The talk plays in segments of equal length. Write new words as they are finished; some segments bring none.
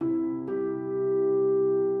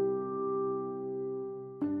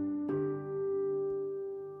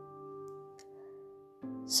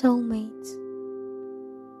Soulmates.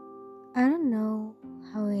 I don't know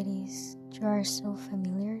how it is you are so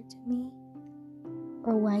familiar to me,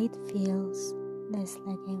 or why it feels less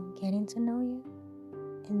like I'm getting to know you,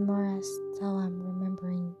 and more as though I'm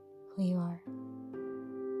remembering who you are.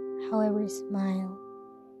 How every smile,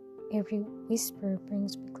 every whisper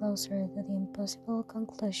brings me closer to the impossible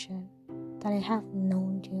conclusion that I have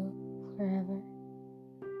known you forever.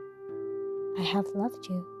 I have loved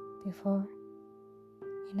you before,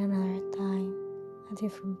 in another time, a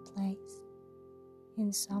different place,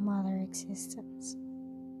 in some other existence.